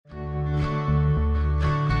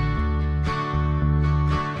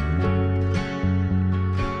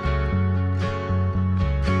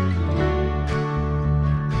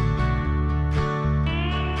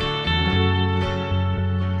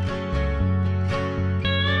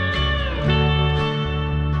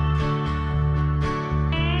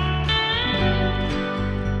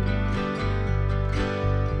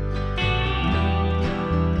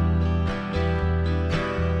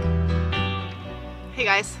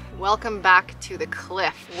guys, welcome back to the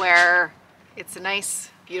cliff where it's a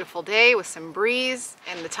nice beautiful day with some breeze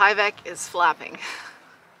and the tyvek is flapping.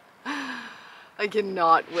 I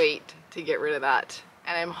cannot wait to get rid of that,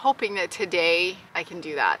 and I'm hoping that today I can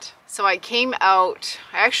do that. So I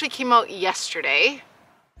actually came out yesterday.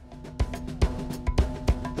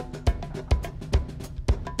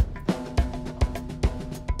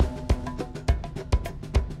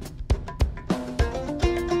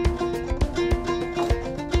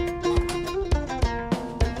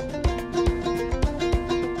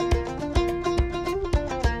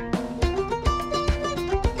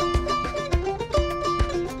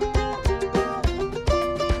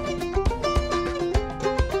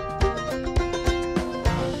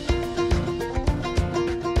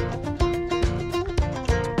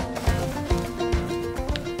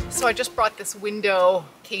 So I just brought this window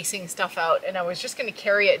casing stuff out and I was just going to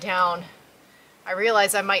carry it down. I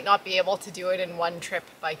realized I might not be able to do it in one trip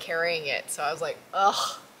by carrying it. So I was like,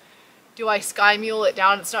 ugh, do I sky mule it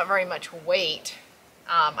down? It's not very much weight.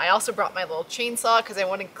 I also brought my little chainsaw because I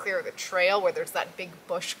want to clear the trail where there's that big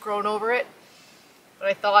bush grown over it. But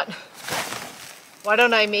I thought, why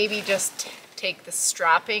don't I maybe just take the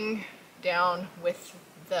strapping down with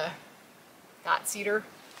that cedar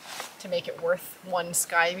to make it worth one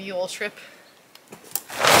sky mule trip. So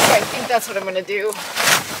I think that's what I'm gonna do.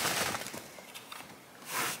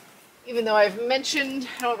 Even though I've mentioned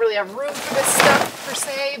I don't really have room for this stuff per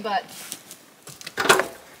se, but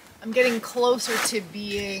I'm getting closer to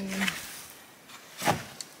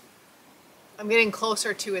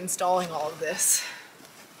installing all of this.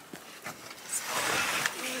 So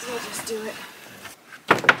may as well just do it.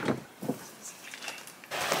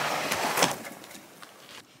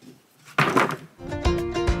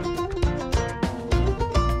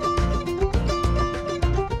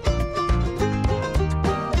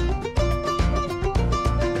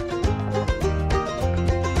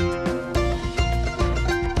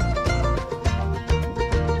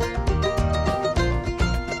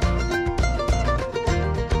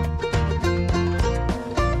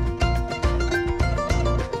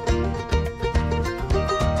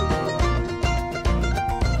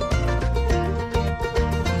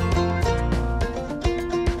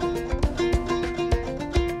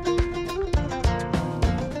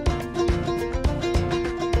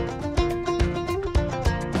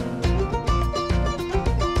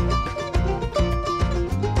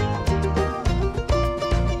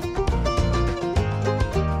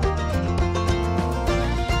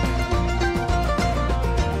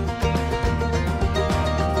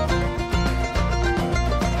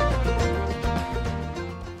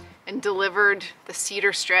 Delivered the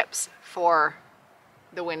cedar strips for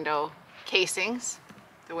the window casings,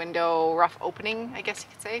 the window rough opening, I guess you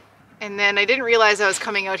could say. And then I didn't realize I was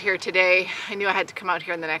coming out here today. I knew I had to come out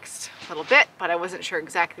here in the next little bit, but I wasn't sure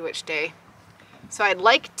exactly which day. So I'd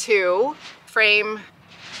like to frame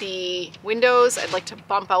the windows. I'd like to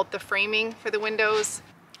bump out the framing for the windows.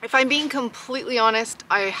 If I'm being completely honest,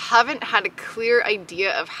 I haven't had a clear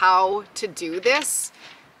idea of how to do this,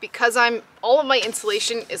 because all of my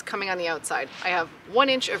insulation is coming on the outside. I have 1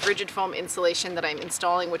 inch of rigid foam insulation that I'm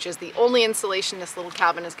installing, which is the only insulation this little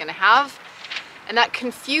cabin is gonna have. And that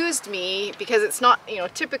confused me because it's not,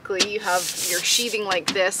 typically you have your sheathing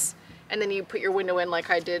like this, and then you put your window in like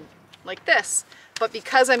I did like this. But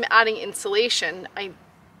because I'm adding insulation, I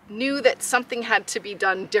knew that something had to be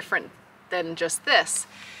done different than just this.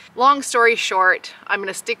 Long story short, I'm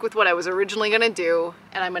gonna stick with what I was originally gonna do,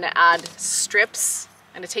 and I'm gonna add strips.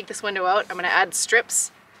 I'm going to take this window out. I'm going to add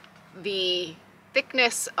strips the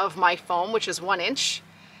thickness of my foam, which is 1 inch.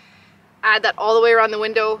 Add that all the way around the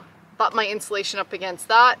window, butt my insulation up against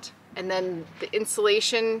that, and then the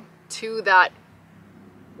insulation to that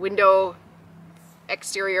window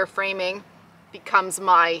exterior framing becomes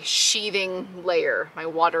my sheathing layer, my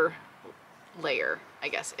water layer, I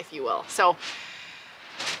guess, if you will. So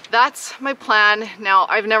that's my plan. Now,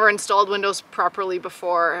 I've never installed windows properly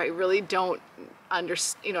before. I really don't I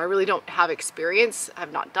really don't have experience.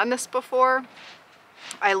 I've not done this before.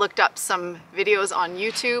 I looked up some videos on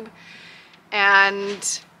YouTube,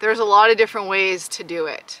 and there's a lot of different ways to do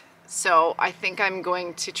it. So I think I'm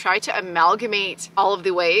going to try to amalgamate all of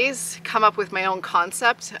the ways, come up with my own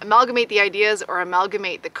concept, amalgamate the ideas or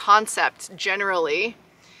amalgamate the concept generally,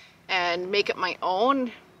 and make it my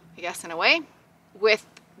own, I guess, in a way, with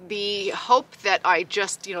the hope that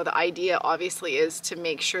the idea obviously is to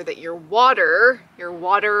make sure that your water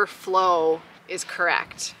flow is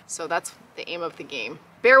correct. So that's the aim of the game.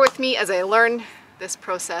 Bear with me as I learn this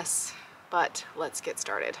process, but let's get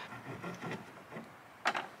started.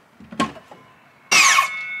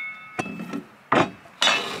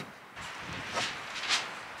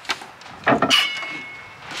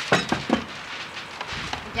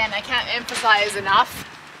 I can't emphasize enough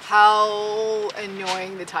how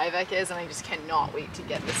annoying the tyvek is, and I just cannot wait to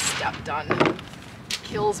get this step done. It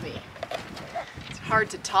kills me. It's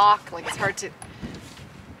hard to talk, like it's hard to...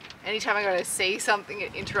 Anytime I gotta say something,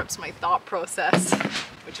 it interrupts my thought process,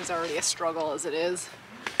 which is already a struggle as it is.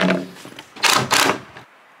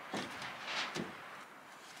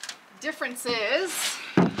 Difference is,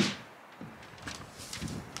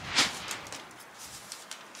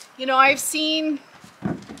 you know, I've seen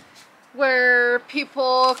where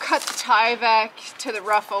people cut the tyvek to the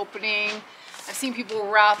rough opening. I've seen people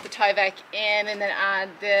wrap the tyvek in and then add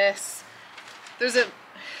this.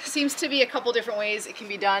 Seems to be a couple different ways it can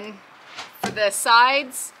be done. For the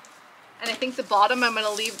sides, and I think the bottom, I'm going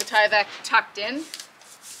to leave the tyvek tucked in.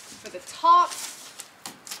 For the top,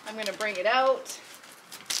 I'm going to bring it out.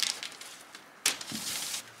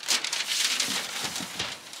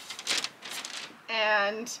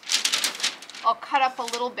 And I'll cut up a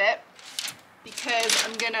little bit because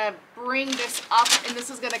I'm going to bring this up, and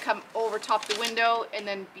this is going to come over top the window and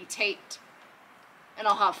then be taped. And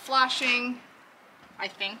I'll have flashing, I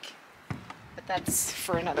think, but that's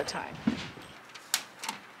for another time.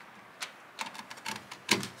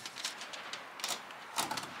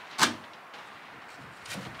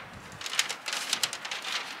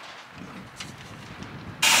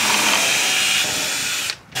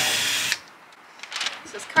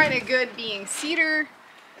 So it's kind of good being cedar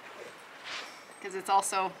because it's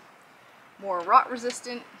also more rot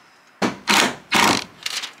resistant.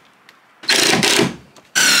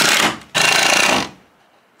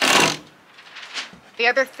 The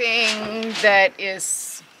other thing that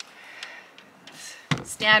is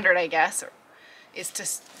standard, I guess, is to,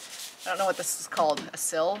 I don't know what this is called, a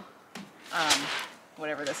sill,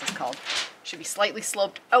 whatever this is called, should be slightly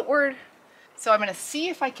sloped outward. So I'm going to see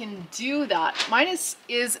if I can do that. Mine is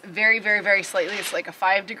very, very, very slightly. It's like a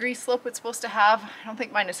 5-degree slope it's supposed to have. I don't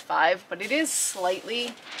think mine is 5, but it is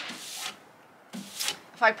slightly.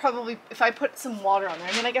 If I put some water on there,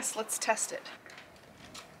 I mean, I guess let's test it.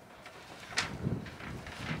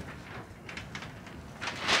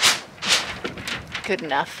 Good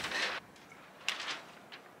enough.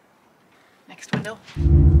 Next window.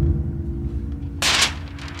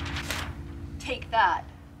 Take that.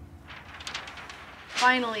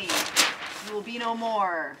 Finally, you will be no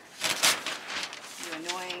more, you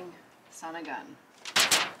annoying son of a gun.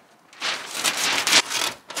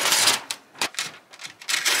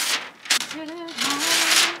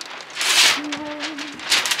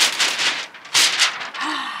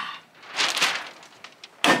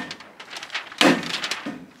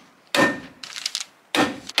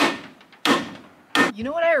 You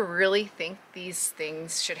know what I really think these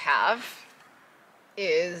things should have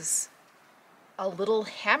is a little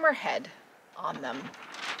hammerhead on them,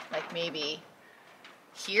 like maybe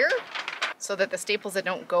here, so that the staples that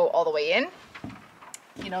don't go all the way in,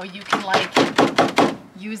 you know, you can like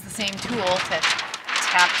use the same tool to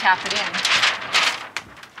tap it in.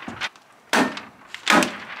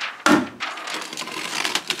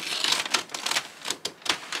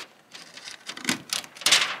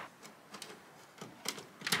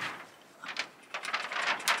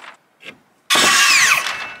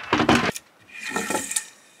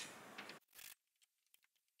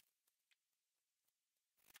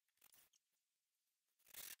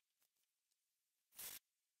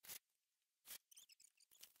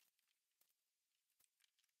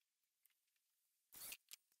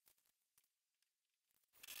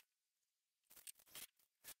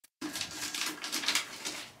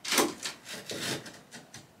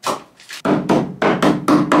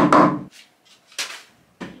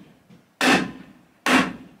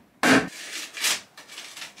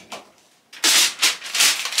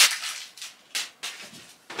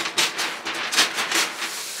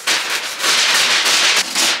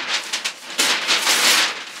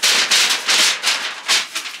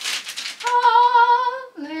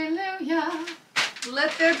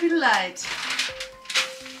 Let there be light.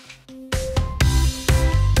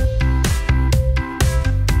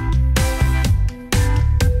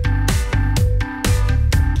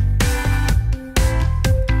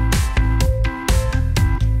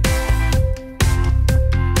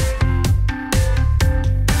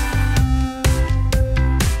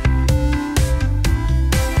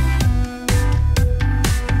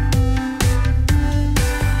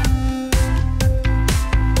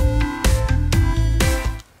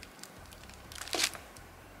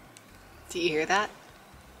 Do you hear that?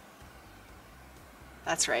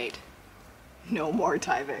 That's right. No more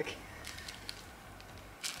tyvek.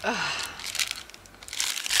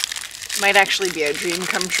 Might actually be a dream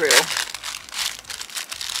come true.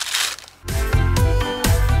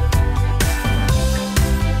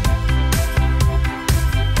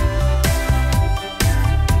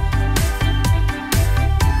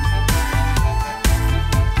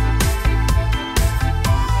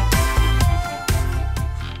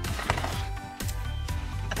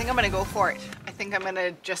 gonna go for it. I think I'm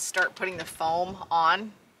gonna just start putting the foam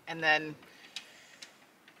on and then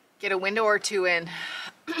get a window or two in.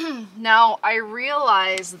 Now, I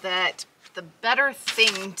realize that the better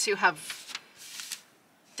thing to have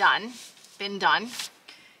been done,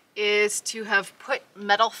 is to have put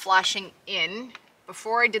metal flashing in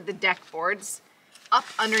before I did the deck boards, up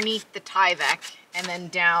underneath the tyvek and then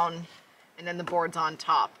down, and then the boards on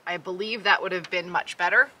top. I believe that would have been much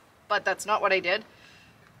better, but that's not what I did.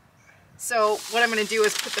 So what I'm gonna do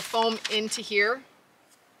is put the foam into here,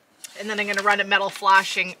 and then I'm gonna run a metal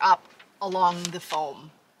flashing up along the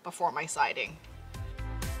foam before my siding.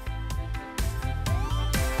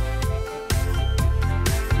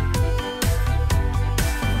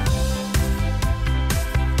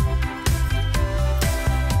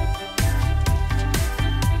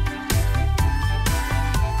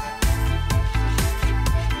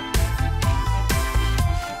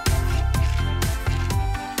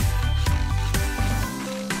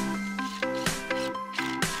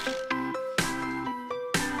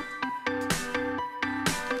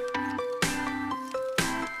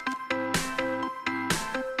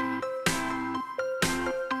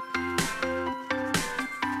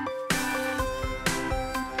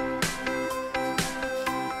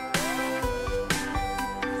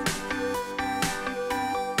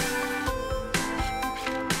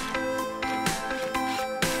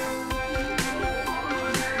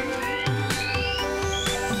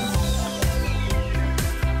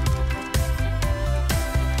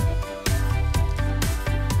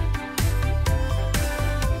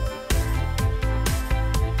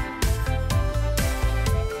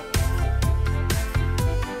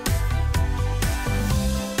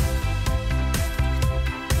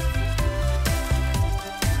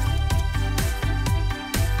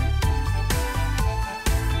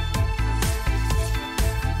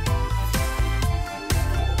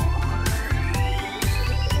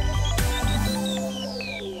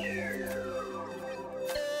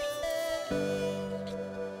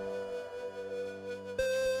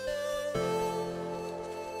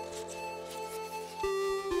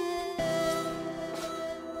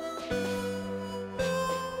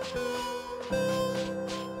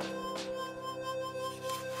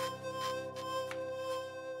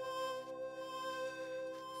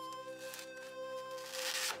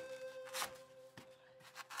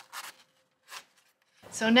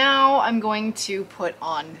 So now I'm going to put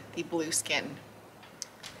on the blue skin.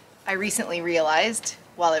 I recently realized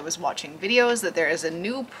while I was watching videos that there is a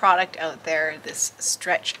new product out there, this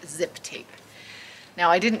stretch zip tape.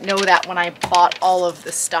 Now I didn't know that when I bought all of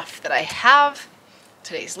the stuff that I have.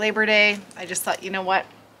 Today's Labor Day. I just thought, you know what?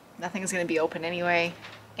 Nothing's gonna be open anyway,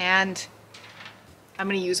 and I'm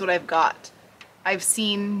gonna use what I've got. I've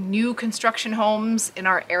seen new construction homes in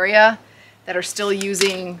our area that are still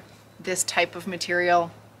using this type of material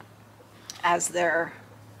as their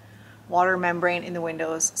water membrane in the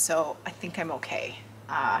windows, so I think I'm okay.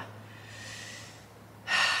 The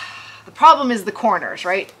problem is the corners,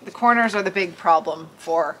 right? The corners are the big problem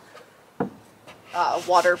for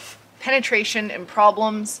water penetration and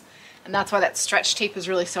problems, and that's why that stretch tape is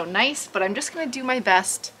really so nice, but I'm just gonna do my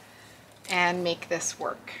best and make this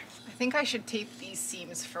work. I think I should tape these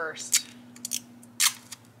seams first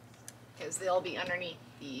because they'll be underneath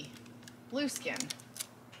the blue skin.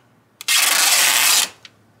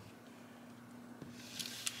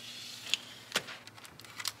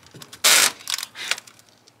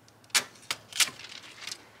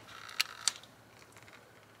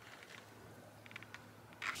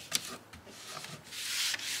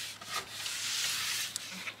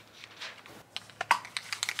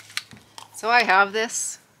 So I have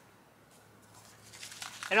this.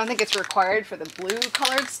 I don't think it's required for the blue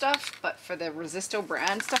colored stuff, but for the Resisto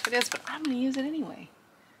brand stuff it is, but I'm gonna use it anyway.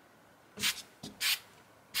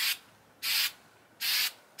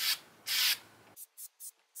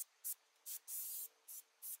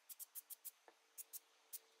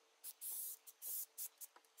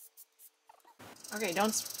 Okay,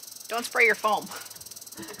 don't spray your foam.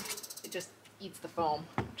 It just eats the foam,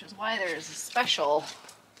 which is why there's a special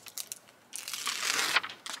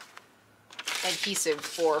adhesive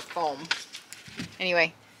for foam.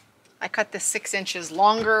 Anyway, I cut this 6 inches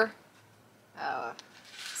longer,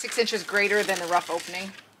 6 inches greater than the rough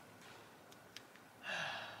opening.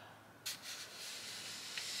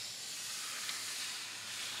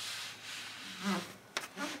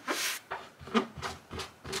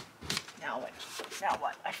 Now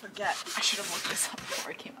what? I forget. I should have looked this up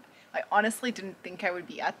before I came up. I honestly didn't think I would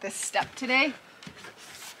be at this step today.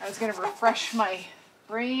 I was going to refresh my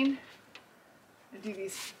brain and do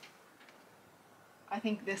these, I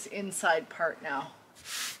think this inside part now.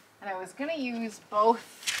 And I was gonna use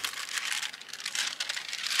both.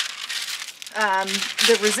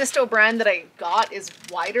 The Resisto brand that I got is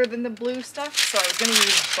wider than the blue stuff, so I was gonna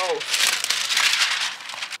use both.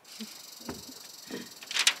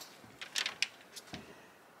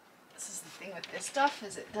 This is the thing with this stuff,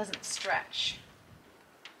 is it doesn't stretch.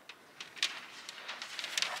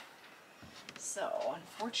 So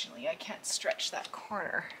unfortunately I can't stretch that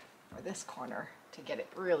corner, or this corner, to get it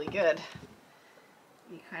really good.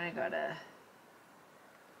 You kind of gotta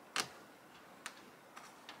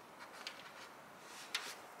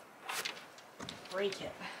break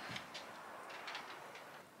it.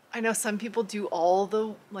 I know some people do all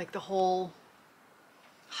the, like the whole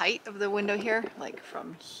height of the window here, like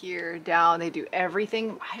from here down, they do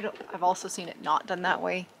everything. I've also seen it not done that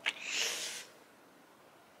way.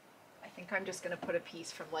 I think I'm just gonna put a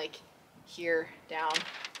piece from like here down.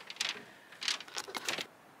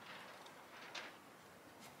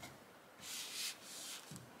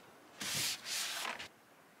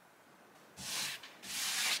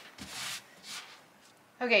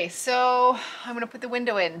 Okay, so I'm gonna put the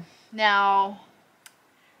window in. Now,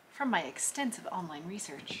 from my extensive online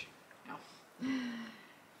research,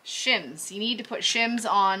 shims. You need to put shims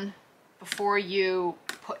on before you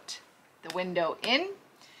put the window in,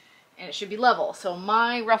 and it should be level. So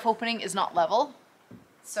my rough opening is not level.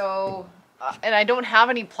 So, and I don't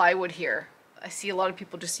have any plywood here. I see a lot of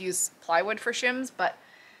people just use plywood for shims, but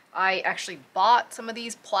I actually bought some of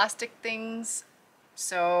these plastic things.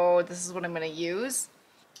 So this is what I'm gonna use.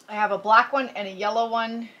 I have a black one and a yellow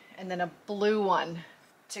one and then a blue one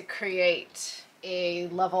to create a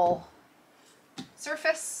level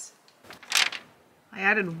surface. I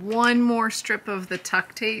added one more strip of the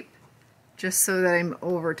tuck tape just so that I'm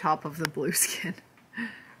over top of the blue skin.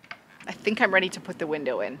 I think I'm ready to put the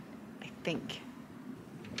window in. I think.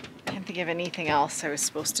 I can't think of anything else I was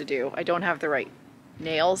supposed to do. I don't have the right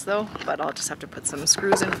nails though, but I'll just have to put some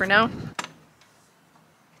screws in for now.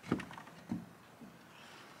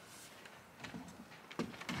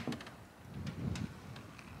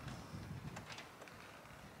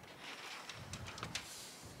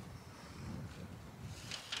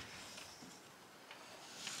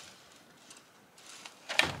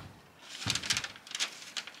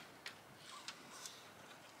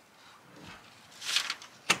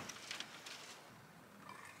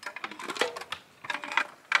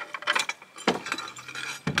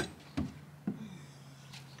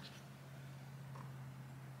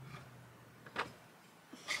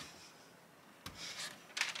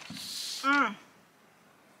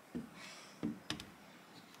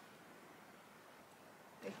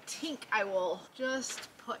 I think I will just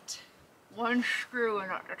put one screw in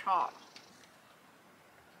at the top.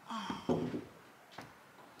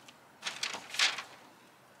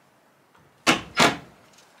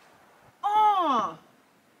 Oh!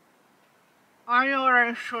 I know what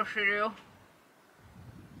I'm supposed to do.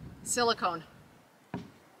 Silicone.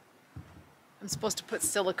 I'm supposed to put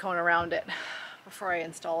silicone around it before I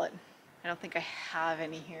install it. I don't think I have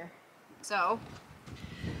any here. So,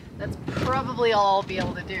 that's probably all I'll be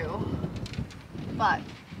able to do, but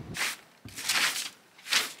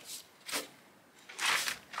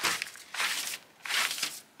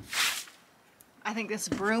I think this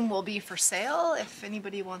broom will be for sale if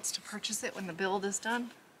anybody wants to purchase it when the build is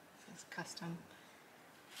done. It's custom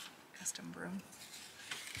broom.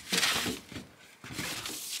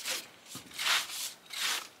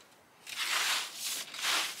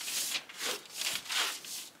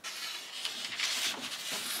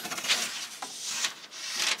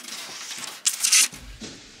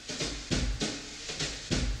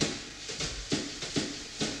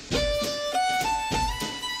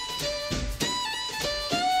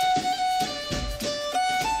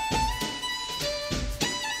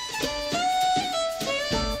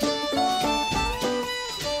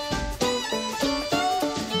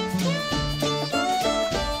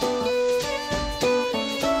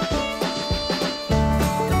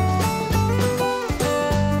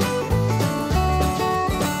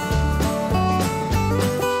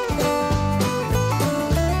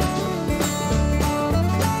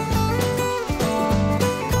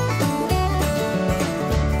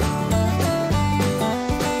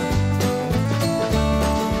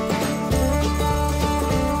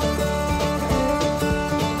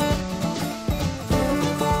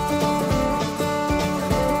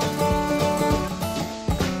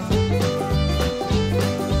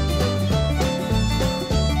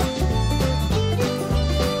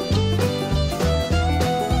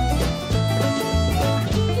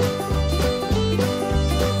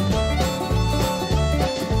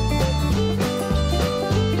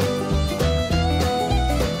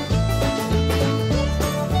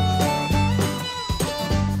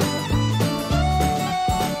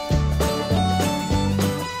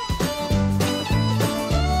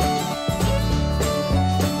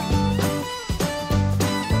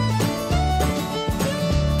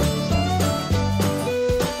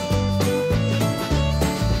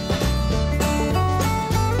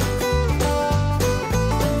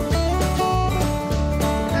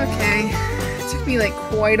 me like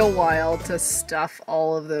quite a while to stuff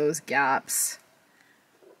all of those gaps.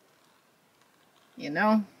 You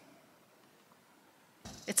know?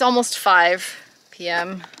 It's almost 5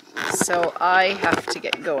 p.m. so I have to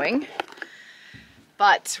get going.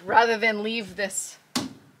 But rather than leave this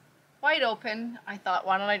wide open, I thought,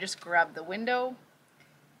 why don't I just grab the window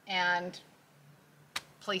and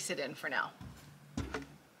place it in for now.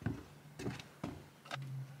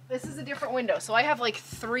 This is a different window, so I have like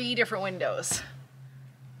 3 different windows.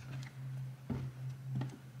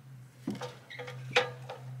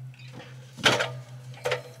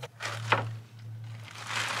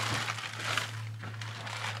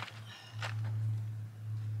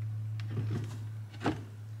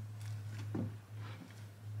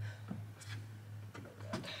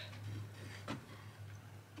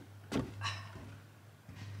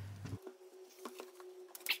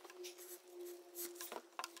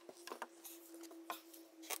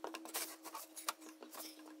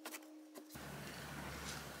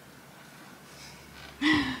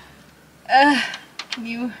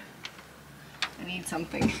 I need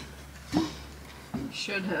something.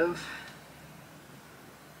 Should have.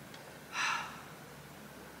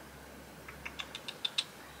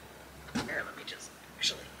 Here, let me just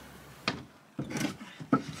actually.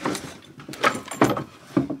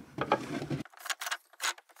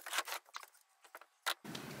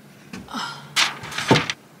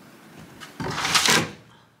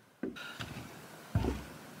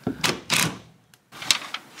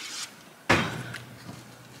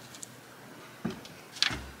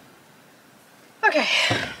 Okay.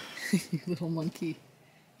 You little monkey.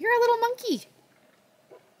 You're a little monkey.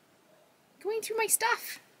 Going through my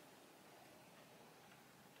stuff.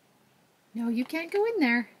 No, you can't go in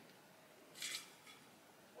there.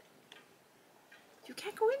 You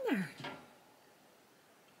can't go in there.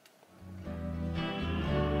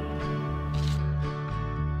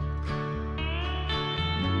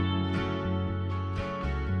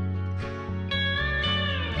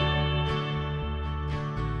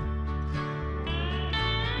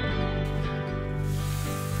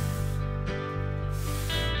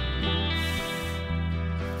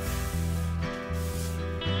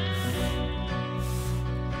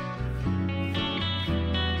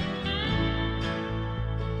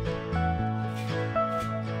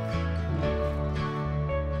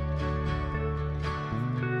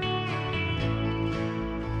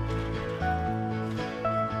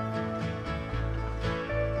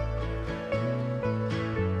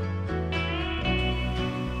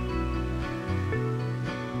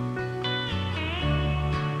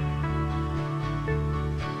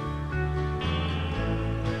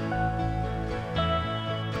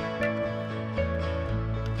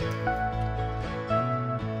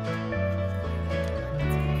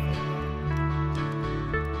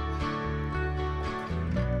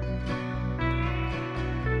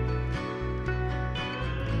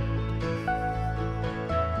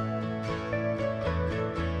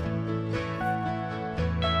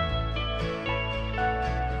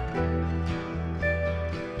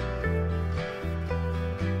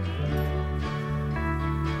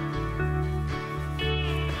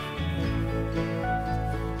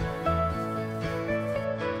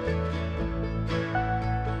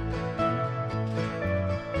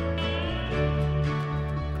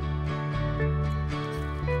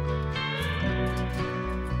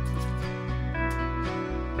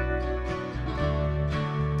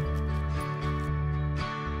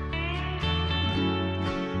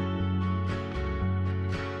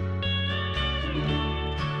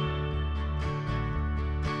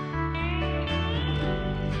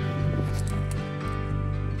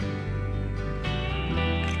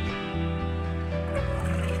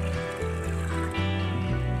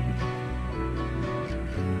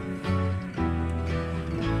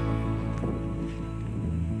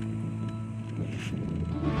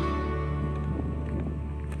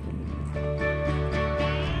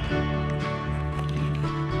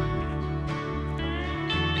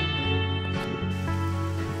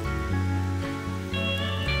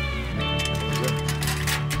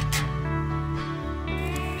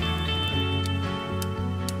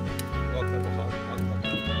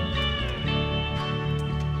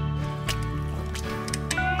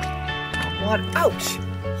 Water. Ouch!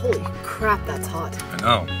 Holy crap, that's hot. I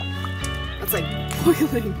know. That's like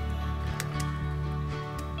boiling.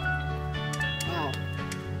 Wow.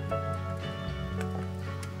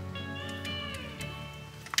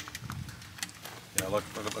 Yeah, look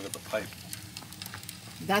at the pipe.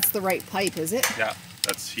 That's the right pipe, is it? Yeah,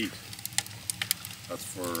 that's heat. That's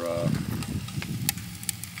for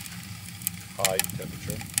high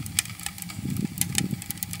temperature.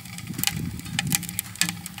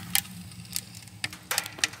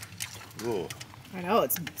 Ooh. I know,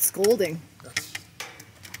 it's scolding.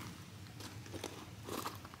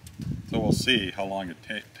 So we'll see how long it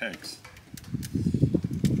takes.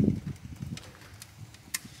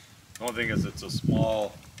 The only thing is it's a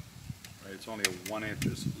small, right, it's only a 1 inch,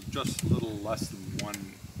 it's just a little less than 1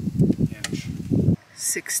 inch.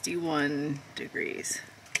 61 degrees.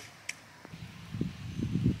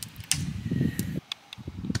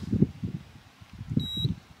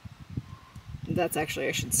 That's actually,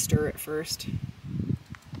 I should stir it first.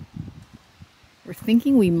 We're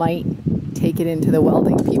thinking we might take it into the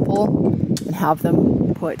welding people and have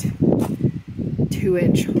them put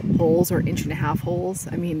 2-inch holes or 1.5-inch holes.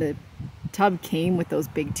 I mean, the tub came with those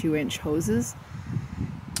big 2-inch hoses.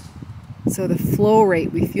 So the flow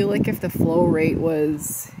rate, we feel like if the flow rate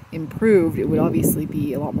was improved, it would obviously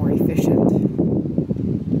be a lot more efficient.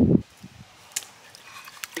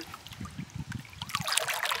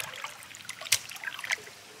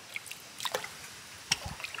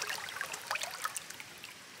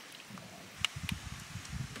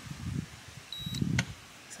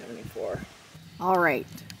 All right,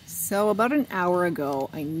 so about an hour ago,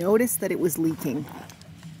 I noticed that it was leaking.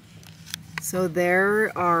 So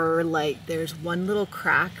there are there's one little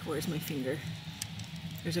crack. Where's my finger?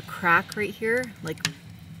 There's a crack right here, like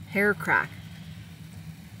hair crack.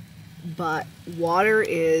 But water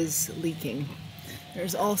is leaking.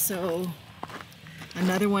 There's also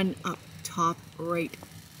another one up top right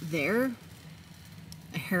there,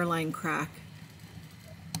 a hairline crack.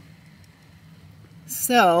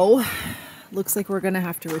 So, looks like we're gonna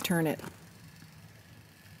have to return it.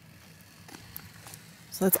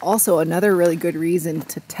 So that's also another really good reason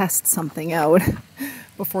to test something out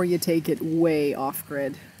before you take it way off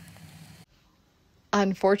grid.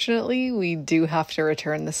 Unfortunately, we do have to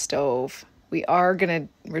return the stove. We are gonna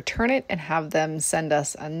return it and have them send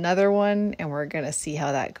us another one, and we're gonna see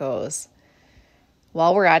how that goes.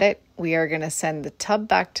 While we're at it, we are gonna send the tub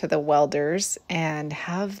back to the welders and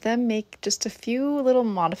have them make just a few little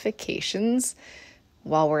modifications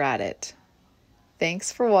while we're at it.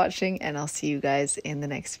 Thanks for watching, and I'll see you guys in the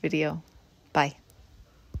next video. Bye.